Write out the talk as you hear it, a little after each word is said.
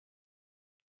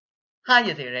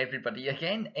Hiya there everybody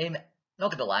again.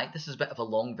 Not gonna lie, this is a bit of a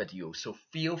long video, so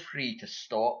feel free to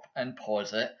stop and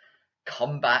pause it,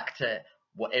 come back to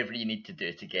whatever you need to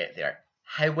do to get there.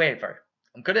 However,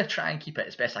 I'm gonna try and keep it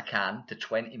as best I can to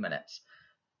 20 minutes,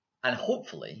 and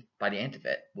hopefully by the end of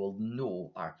it, we'll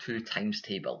know our 2 times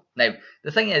table. Now,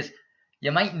 the thing is,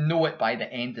 you might know it by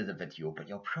the end of the video, but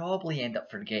you'll probably end up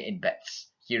forgetting bits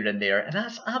here and there, and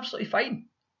that's absolutely fine.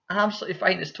 Absolutely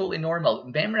fine, it's totally normal.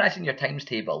 Memorizing your times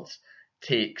tables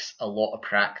takes a lot of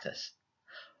practice.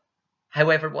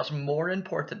 However, what's more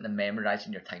important than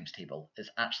memorizing your times table is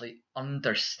actually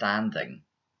understanding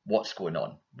what's going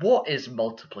on. What is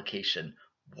multiplication?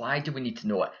 Why do we need to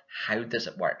know it? How does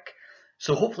it work?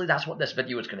 So hopefully that's what this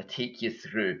video is going to take you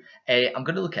through. I'm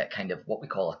going to look at kind of what we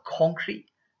call a concrete,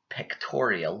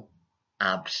 pictorial,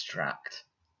 abstract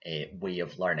way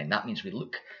of learning. That means we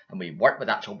look and we work with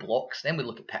actual blocks, then we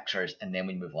look at pictures, and then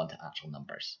we move on to actual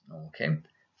numbers. Okay.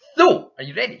 So, are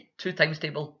you ready? 2 times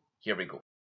table, here we go.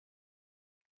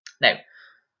 Now,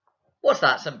 what's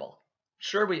that symbol?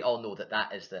 Sure, we all know that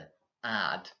that is the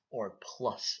add or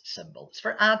plus symbol. It's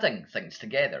for adding things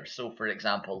together. So, for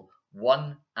example,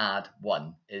 1 add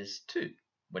 1 is 2.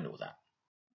 We know that.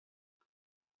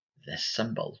 This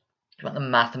symbol, do you know what the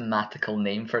mathematical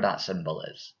name for that symbol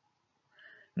is?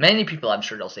 Many people, I'm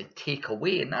sure, will say take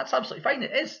away, and that's absolutely fine.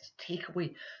 It is take away.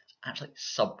 It's actually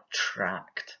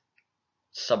subtract.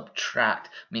 Subtract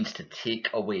means to take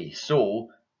away. So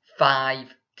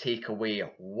 5 take away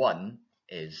 1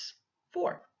 is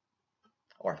 4.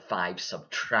 Or 5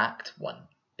 subtract 1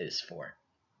 is 4.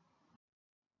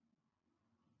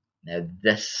 Now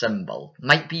this symbol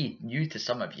might be new to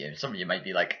some of you. Some of you might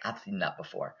be like, I've seen that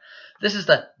before. This is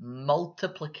the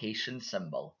multiplication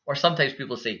symbol. Or sometimes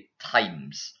people say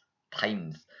times.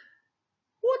 Times.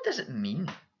 What does it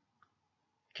mean?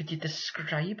 Could you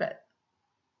describe it?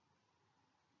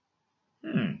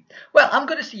 Well, I'm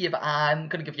going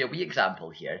to give you a wee example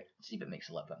here. See if it makes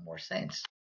a little bit more sense.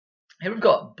 Here we've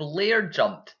got Blair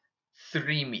jumped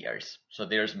 3 meters. So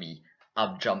there's me.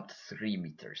 I've jumped 3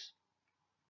 meters.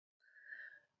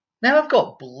 Now I've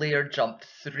got Blair jumped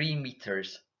 3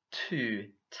 meters 2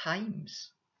 times.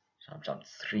 So I've jumped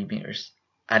 3 meters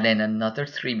and then another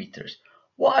 3 meters.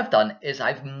 What I've done is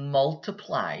I've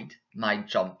multiplied my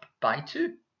jump by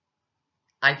 2.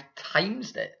 I've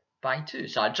times it by 2.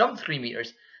 So I jumped 3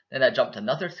 meters, then I jumped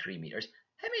another 3 meters.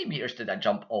 How many meters did I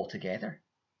jump altogether?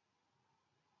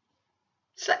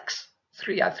 6.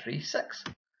 3 add 3, 6.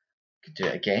 Could do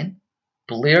it again.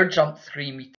 Blair jumped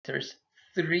 3 meters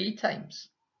 3 times.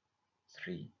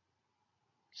 3,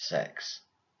 6,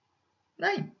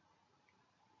 9.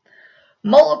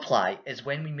 Multiply is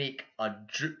when we make a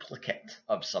duplicate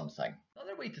of something.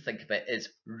 Another way to think of it is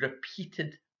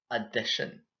repeated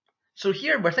addition. So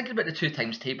here we're thinking about the 2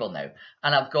 times table now,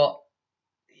 and I've got,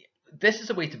 this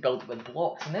is a way to build it with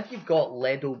blocks, and if you've got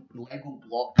Lego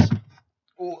blocks,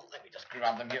 oh, let me just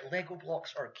grab them here, Lego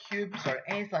blocks or cubes or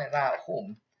anything like that at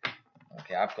home.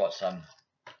 Okay, I've got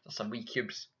some wee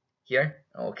cubes here,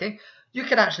 okay. You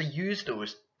can actually use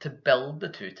those to build the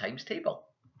 2 times table.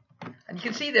 And you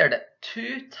can see there that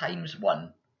 2 times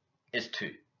 1 is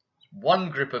 2. One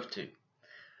group of 2.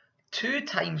 2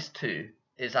 times 2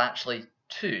 is actually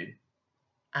 2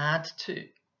 add 2.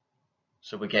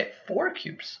 So we get 4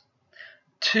 cubes.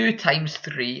 2 times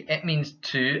 3, it means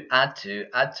 2 add 2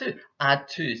 add 2. Add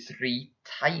 2 3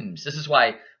 times. This is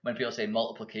why when people say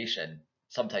multiplication,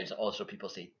 sometimes also people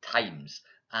say times.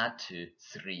 Add 2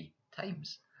 3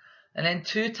 times. And then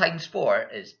 2 times 4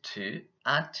 is 2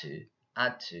 add 2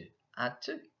 add 2 add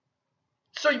 2.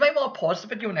 So you might want to pause the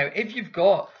video now. If you've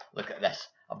got, look at this,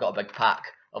 I've got a big pack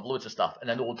of loads of stuff and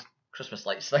an old Christmas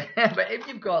lights thing. But if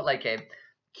you've got like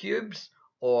cubes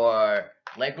or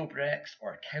Lego bricks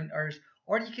or counters,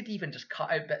 or you could even just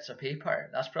cut out bits of paper.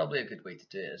 That's probably a good way to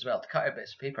do it as well, to cut out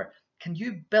bits of paper. Can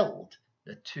you build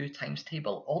the 2 times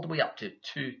table all the way up to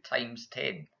 2 times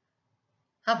 10?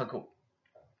 Have a go.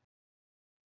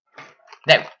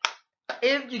 Now,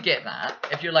 if you get that,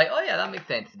 if you're like, oh yeah, that makes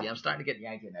sense to me, I'm starting to get the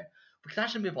idea now, we can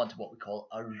actually move on to what we call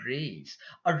arrays.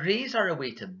 Arrays are a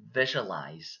way to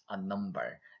visualize a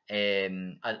number,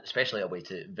 especially a way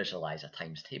to visualize a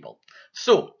times table.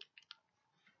 So,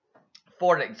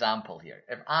 for example here,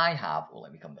 if I have, oh,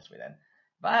 let me come this way then.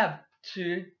 If I have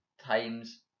 2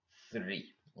 times 3,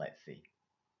 let's see.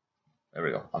 There we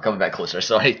go. I'll come a bit closer.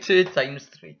 Sorry, 2 times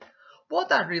 3. What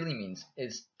that really means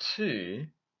is 2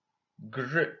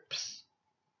 groups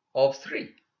of 3.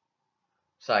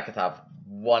 So I could have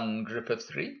 1 group of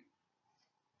 3,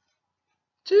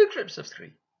 2 groups of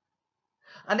 3.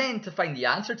 And then to find the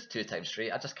answer to 2 times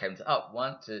 3, I just count it up.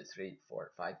 1, 2, 3,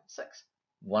 4, 5, 6.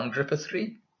 1 group of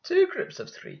 3, 2 groups of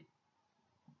 3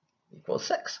 equals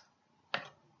 6.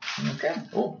 Okay.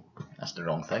 Oh, that's the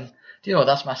wrong thing. Do you know,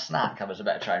 that's my snack I was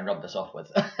about to try and rub this off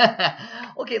with.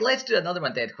 Okay, let's do another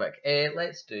one dead quick.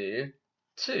 Let's do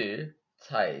 2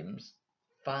 times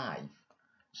 5.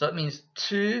 So it means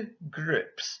 2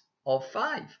 groups of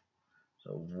 5.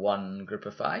 So 1 group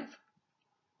of 5,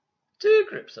 2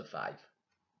 groups of 5. There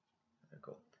we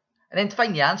go. And then to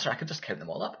find the answer, I could just count them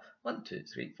all up. 1, 2,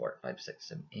 3, 4, 5, 6,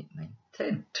 7, 8, 9,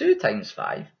 10. 2 times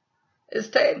 5 is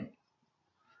 10.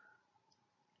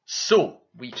 So,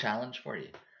 we challenge for you.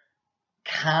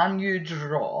 Can you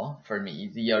draw for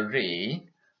me the array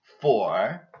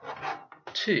for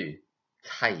 2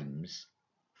 times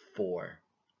 4?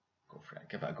 Go for it,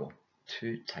 give it a go.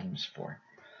 2 times 4.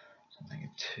 So I'm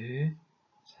thinking 2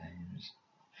 times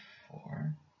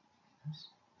 4.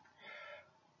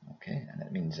 Okay, and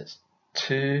it means it's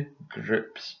 2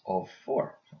 groups of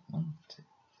 4. So 1, 2, 3,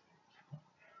 4.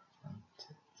 1, 2,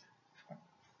 3,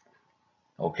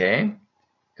 4. Okay,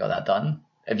 got that done.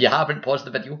 If you haven't, pause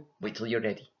the video, wait till you're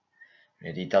ready.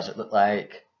 Ready, does it look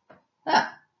like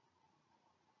that?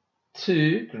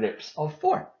 2 groups of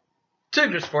 4. 2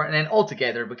 groups of 4, and then all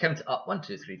together we count it up. 1,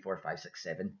 2, 3, 4, 5, 6,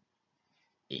 7,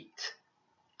 8.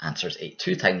 Answer's 8.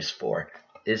 2 times 4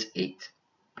 is 8.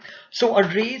 So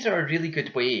arrays are a really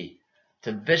good way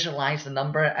to visualize the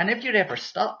number, and if you're ever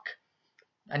stuck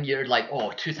and you're like,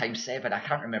 oh, 2 times 7, I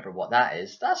can't remember what that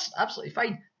is, that's absolutely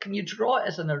fine. Can you draw it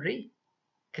as an array?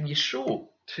 Can you show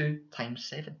 2 times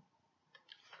 7?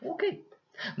 Okay.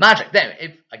 Magic. Now,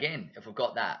 if we've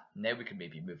got that, now we can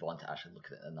maybe move on to actually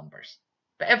looking at the numbers.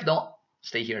 But if not,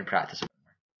 stay here and practice.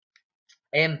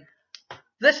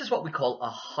 This is what we call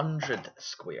 100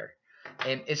 square.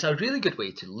 It's a really good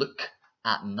way to look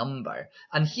at number.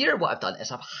 And here what I've done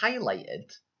is I've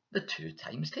highlighted the 2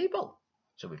 times table.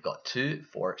 So we've got 2,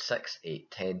 4, 6,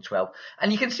 8, 10, 12.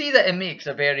 And you can see that it makes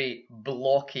a very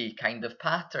blocky kind of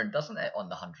pattern, doesn't it, on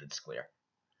the 100 square?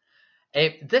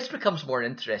 This becomes more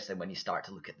interesting when you start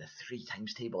to look at the 3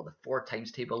 times table, the 4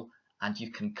 times table, and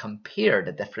you can compare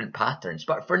the different patterns.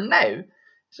 But for now,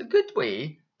 it's a good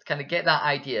way to kind of get that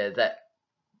idea that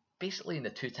basically in the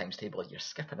 2 times table, you're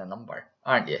skipping a number,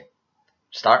 aren't you?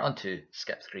 Start on 2,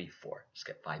 skip 3, 4,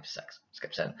 skip 5, 6,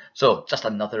 skip 7. So just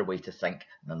another way to think,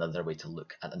 and another way to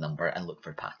look at the number and look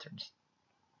for patterns.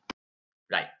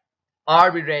 Right.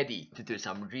 Are we ready to do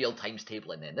some real times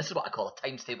tabling then? This is what I call a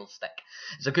times table stick.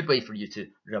 It's a good way for you to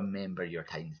remember your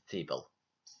times table.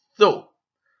 So,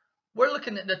 we're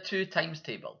looking at the 2 times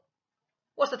table.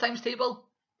 What's the times table?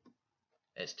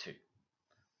 It's 2.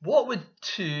 What would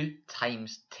 2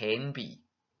 times 10 be?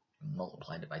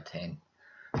 Multiplied it by 10.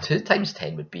 2 times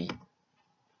 10 would be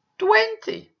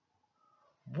 20.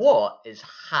 What is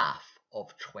half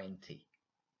of 20?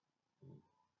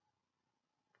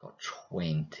 Got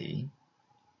 20.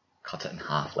 Cut it in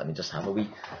half. Let me just have a wee.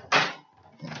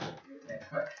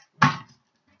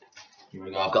 Here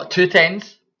we go. I've got 2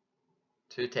 tens.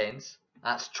 2 tens.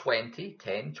 That's 20.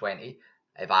 10, 20.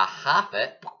 If I half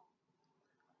it,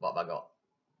 what have I got?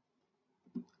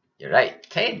 You're right.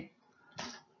 10.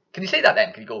 Can you say that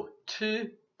then? Can you go 2,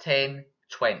 10,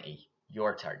 20?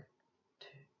 Your turn. 2,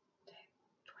 10,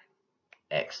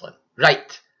 20. Excellent.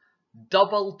 Right.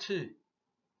 Double 2.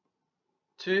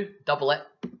 2, double it.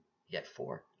 You get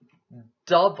 4.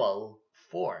 Double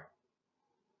 4.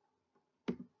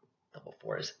 Double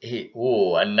 4 is 8.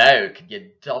 Oh, and now can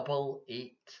you double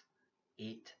 8?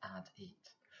 8 add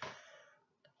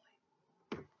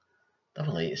 8.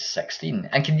 Double 8 is 16.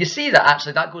 And can you see that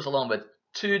actually that goes along with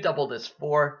 2 doubled is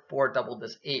 4, 4 doubled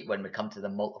is 8 when we come to the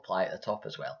multiply at the top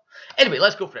as well. Anyway,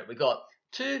 let's go for it. We got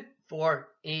 2, 4,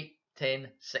 8, 10,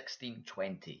 16,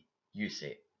 20. You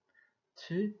say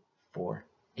 2, 4,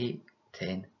 8,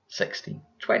 10, 16,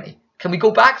 20. Can we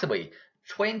go back the way?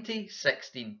 20,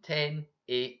 16, 10,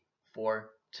 8, 4,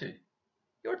 2.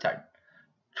 Your turn.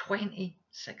 20,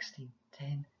 16,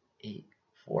 10, 8,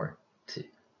 4, 2.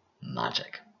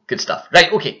 Magic. Good stuff.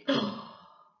 Right, okay.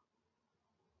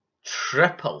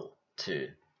 Triple 2.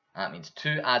 That means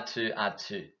 2 add 2 add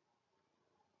 2.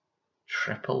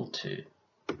 Triple 2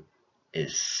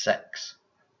 is 6.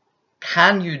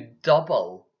 Can you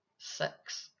double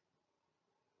 6?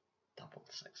 Double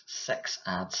 6. 6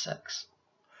 add 6.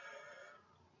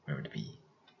 Where would it be?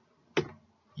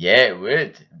 Yeah, it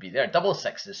would be there. Double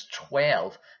 6 is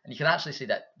 12. And you can actually see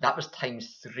that that was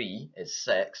times 3 is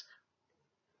 6.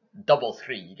 Double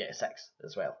 3, you get a 6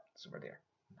 as well. So we're there.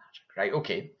 Magic. Right,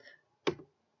 okay.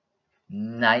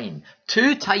 9.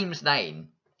 2 times 9.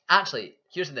 Actually,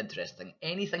 here's an interesting thing.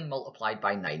 Anything multiplied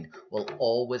by 9 will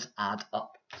always add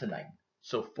up to 9.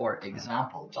 So, for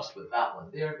example, just with that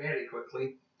one there, very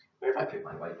quickly, Where have I put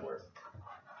my whiteboard?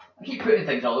 I keep putting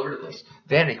things all over the place.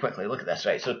 Very quickly, look at this,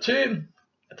 right? So 2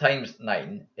 times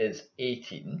 9 is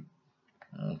 18.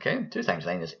 Okay, 2 times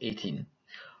 9 is 18.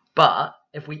 But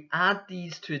if we add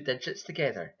these two digits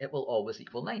together, it will always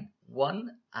equal 9.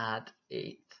 1 add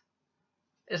 8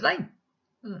 is 9.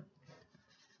 Now,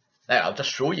 I'll just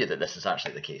show you that this is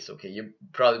actually the case, okay? You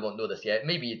probably won't know this yet.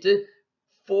 Maybe you do.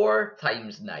 4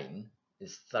 times 9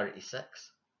 is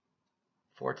 36.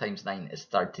 4 times 9 is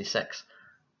 36.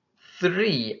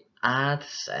 3 add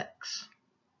 6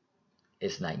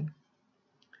 is 9.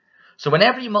 So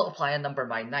whenever you multiply a number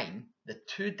by 9, the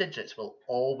two digits will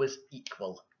always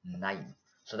equal 9.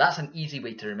 So that's an easy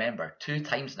way to remember. 2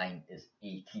 times 9 is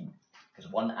 18,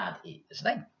 because 1 add 8 is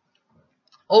 9.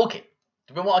 Okay,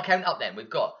 do we want to count up then? We've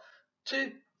got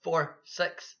 2, 4,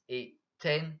 6, 8,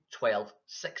 10, 12,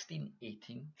 16,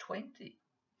 18, 20.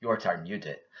 Your turn, you do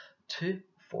it. 2,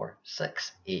 4,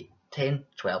 6, 8, 10,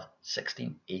 12,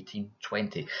 16, 18,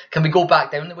 20. Can we go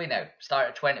back down the way now? Start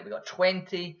at 20. We've got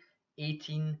 20,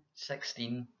 18,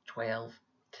 16, 12,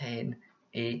 10,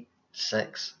 8,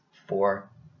 6, 4,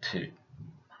 2. Magic.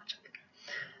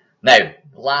 Now,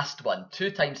 last one.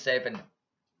 2 times 7.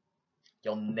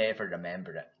 You'll never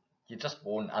remember it. You just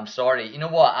won't. I'm sorry. You know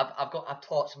what? I've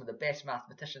taught some of the best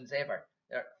mathematicians ever.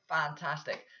 They're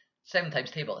fantastic. 7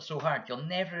 times table is so hard. You'll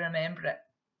never remember it.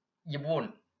 You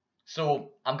won't. So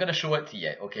I'm going to show it to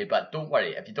you, okay? But don't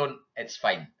worry. If you don't, it's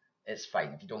fine. It's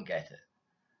fine if you don't get it.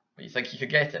 But you think you could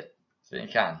get it? So you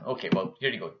can. Okay, well, here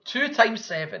you go. 2 times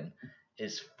 7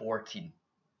 is 14.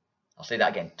 I'll say that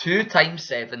again. 2 times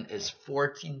 7 is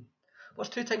 14.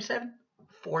 What's 2 times 7?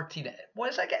 14. What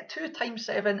does I get? 2 times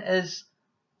 7 is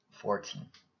 14.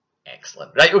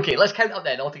 Excellent. Right, okay, let's count up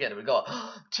then all together. We've got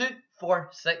 2, 4,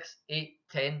 6, 8,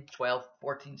 10, 12,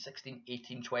 14, 16,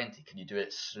 18, 20. Can you do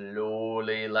it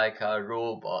slowly like a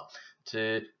robot?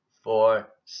 2, 4,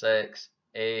 6,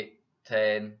 8,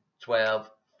 10, 12,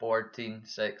 14,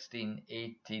 16,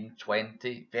 18,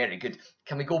 20. Very good.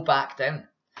 Can we go back down?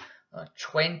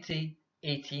 20,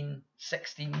 18,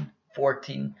 16,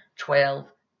 14, 12,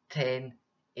 10,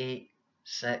 8,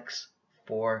 6,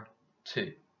 4, 2.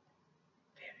 Very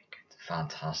good.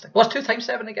 Fantastic. What's 2 times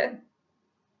 7 again?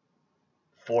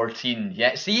 14.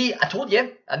 Yeah, see, I told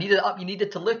you. I needed it up. You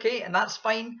needed to look, eh? And that's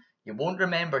fine. You won't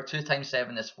remember 2 times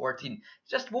 7 is 14. You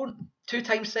just won't. 2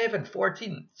 times 7,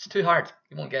 14. It's too hard.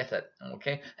 You won't get it.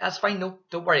 Okay? That's fine, no.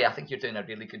 Don't worry. I think you're doing a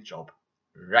really good job.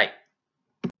 Right.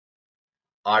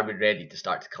 Are we ready to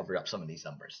start to cover up some of these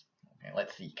numbers? Okay,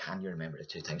 let's see. Can you remember the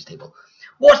 2 times table?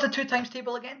 What's the 2 times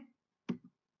table again?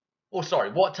 Oh,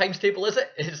 sorry. What times table is it?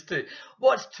 It's 2.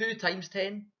 What's 2 times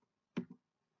 10?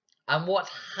 And what's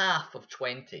half of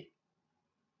 20?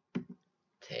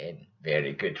 10.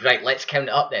 Very good. Right, let's count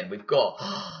it up then. We've got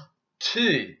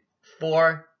 2,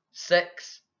 4,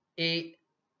 6, 8,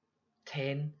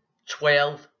 10,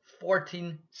 12,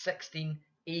 14, 16,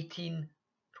 18, 20.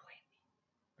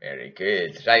 Very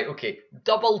good. Right, okay.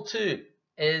 Double 2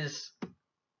 is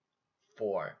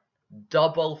 4.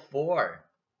 Double 4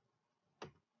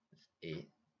 is 8.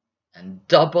 And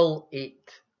double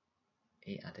 8.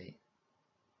 8 add 8.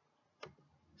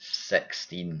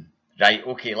 16. Right,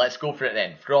 okay, let's go for it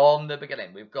then. From the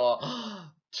beginning, we've got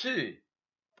 2,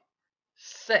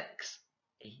 6,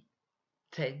 8,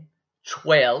 10,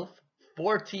 12,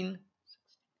 14,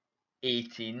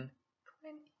 18,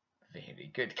 20.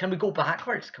 Very good. Can we go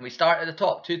backwards? Can we start at the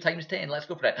top? 2 times 10. Let's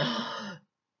go for it.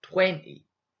 20,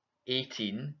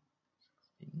 18,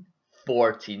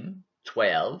 14,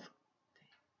 12,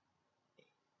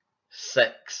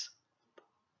 6,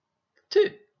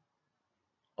 2.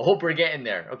 I hope we're getting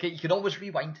there. Okay, you can always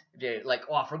rewind. If you're like,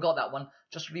 oh, I forgot that one.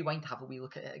 Just rewind, have a wee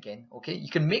look at it again. Okay, you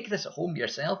can make this at home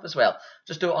yourself as well.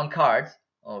 Just do it on card.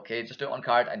 Okay, just do it on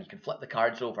card, and you can flip the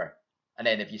cards over. And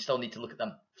then if you still need to look at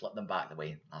them, flip them back the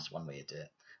way. That's one way to do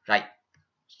it. Right,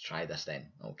 let's try this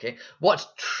then. Okay, what's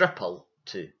triple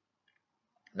 2?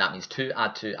 That means 2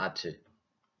 add 2 add 2.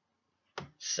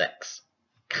 6.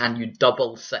 Can you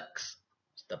double 6?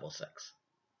 It's double 6.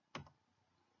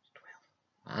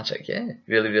 Magic, yeah.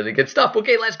 Really, really good stuff.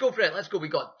 Okay, let's go for it. Let's go. We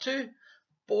got 2,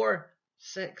 4,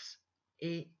 6,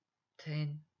 8,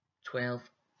 10, 12,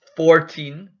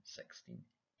 14, 16,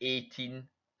 18,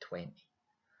 20.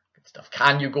 Good stuff.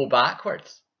 Can you go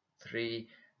backwards? 3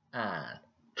 and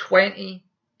 20,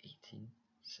 18,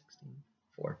 16,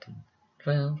 14,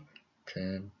 12,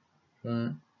 10,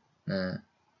 1,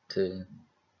 2,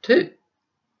 2.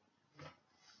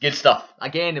 Good stuff.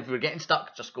 Again, if we're getting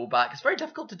stuck, just go back. It's very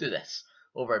difficult to do this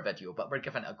over a video, but we're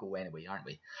giving it a go anyway, aren't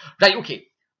we? Right, okay.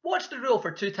 What's the rule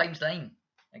for 2 times 9?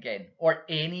 Again, or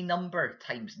any number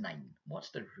times 9. What's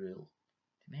the rule?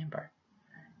 remember?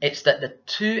 It's that the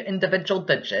two individual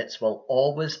digits will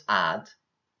always add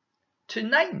to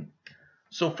 9.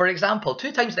 So, for example,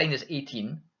 2 times 9 is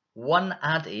 18. 1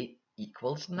 add 8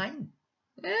 equals 9.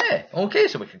 Yeah, okay,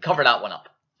 so we can cover that one up.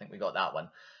 I think we got that one.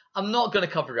 I'm not going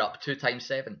to cover up 2 times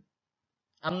 7.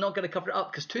 I'm not going to cover it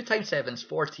up because 2 times 7 is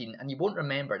 14, and you won't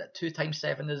remember that 2 times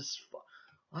 7 is...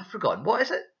 I've forgotten. What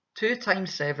is it? 2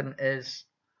 times 7 is...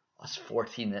 That's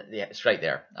 14. Yeah, it's right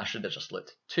there. I should have just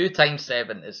looked. 2 times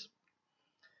 7 is...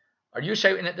 Are you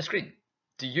shouting at the screen?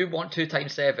 Do you want 2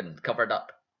 times 7 covered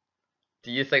up?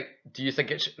 Do you think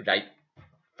it's... Right.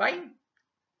 Fine.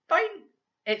 Fine.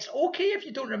 It's okay if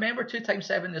you don't remember 2 times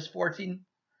 7 is 14.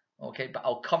 Okay, but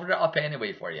I'll cover it up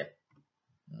anyway for you.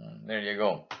 There you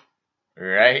go.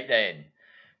 Right then.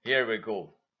 Here we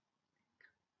go.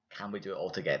 Can we do it all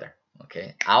together?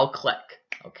 Okay, I'll click.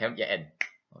 I'll count you in.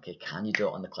 Okay, can you do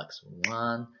it on the clicks?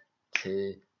 1,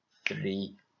 2,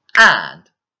 3, and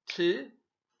 2,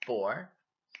 4,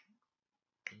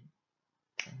 8,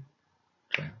 10,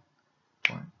 12,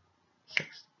 1,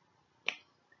 6,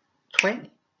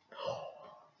 20.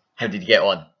 How did you get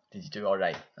on? Did you do all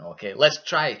right? Okay, let's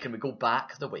try. Can we go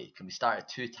back the way? Can we start at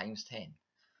 2 times 10?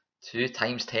 2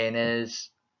 times 10 is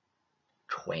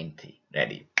 20.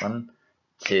 Ready? 1,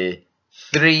 2,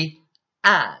 3,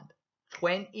 and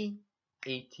 20,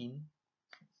 18,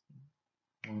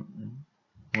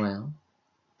 12,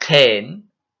 10,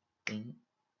 8,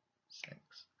 6,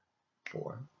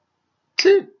 4,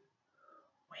 2.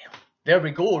 Well, there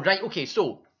we go. Right, okay,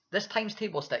 so this times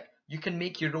table stick, you can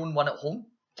make your own one at home,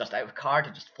 just out of a card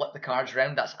and just flip the cards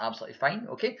around. That's absolutely fine,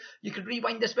 okay? You can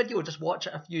rewind this video, just watch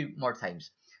it a few more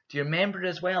times. Do you remember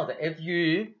as well that if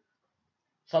you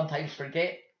sometimes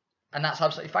forget, and that's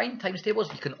absolutely fine, times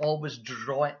tables, you can always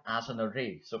draw it as an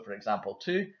array. So for example,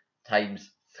 2 times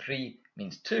 3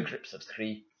 means 2 groups of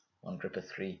 3, 1 group of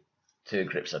 3, 2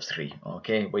 groups of 3.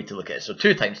 Okay, way to look at it. So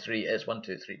 2 times 3 is 1,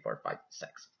 2, 3, 4, 5,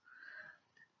 6.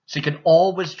 So you can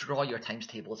always draw your times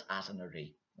tables as an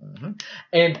array.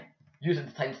 And using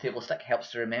the times table stick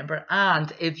helps to remember.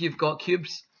 And if you've got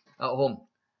cubes at home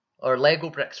or Lego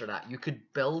bricks or that, you could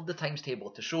build the times table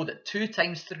to show that 2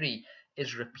 times 3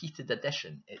 is repeated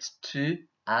addition. It's 2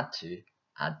 add 2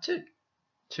 add 2.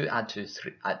 2 add 2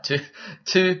 3 add 2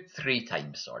 2 3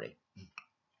 times, sorry.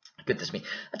 Goodness me.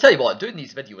 I tell you what, doing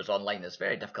these videos online is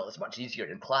very difficult. It's much easier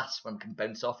in class when we can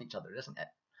bounce off each other, isn't it?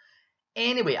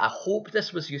 Anyway, I hope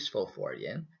this was useful for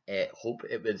you. Hope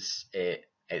it was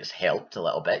it's helped a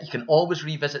little bit. You can always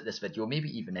revisit this video,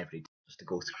 maybe even every day, just to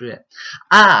go through it.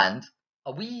 And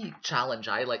a wee challenge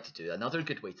I like to do, another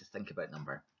good way to think about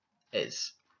number,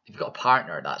 is if you've got a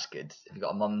partner, that's good. If you've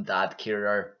got a mum, dad,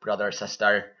 carer, brother,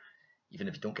 sister, even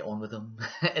if you don't get on with them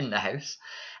in the house,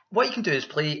 what you can do is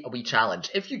play a wee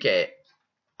challenge. If you get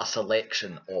a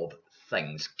selection of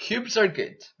things, cubes are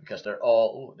good because they're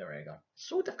all, oh, there we go.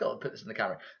 So difficult to put this in the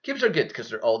camera. Cubes are good because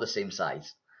they're all the same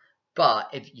size. But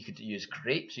if you could use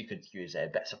grapes, you could use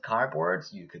bits of cardboard,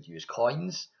 you could use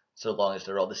coins, so long as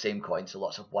they're all the same coins, so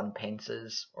lots of 1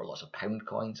 pences or lots of pound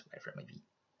coins, whatever it might be.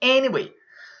 Anyway,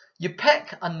 you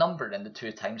pick a number in the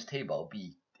 2 times table,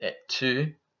 be it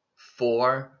 2,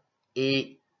 4,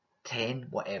 8, 10,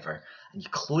 whatever, and you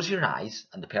close your eyes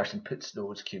and the person puts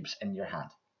those cubes in your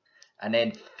hand. And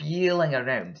then feeling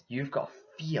around, you've got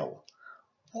to feel,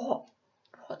 what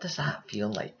does that feel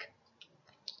like?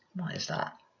 What is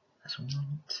that? That's 1,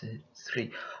 2,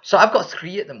 3. So I've got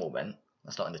 3 at the moment.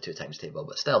 That's not in the 2 times table,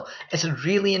 but still, it's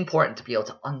really important to be able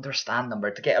to understand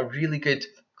number, to get a really good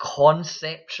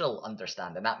conceptual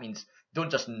understanding. That means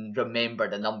don't just remember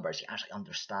the numbers, you actually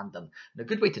understand them. And a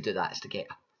good way to do that is to get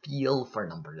a feel for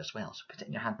number as well. So put it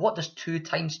in your hand. What does 2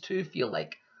 times 2 feel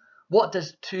like? What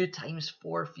does 2 times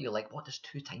 4 feel like? What does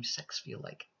 2 times 6 feel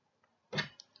like?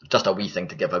 Just a wee thing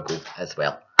to give a go as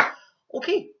well.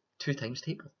 Okay, 2 times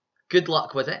table. Good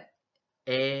luck with it.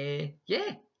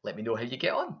 Yeah, let me know how you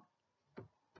get on.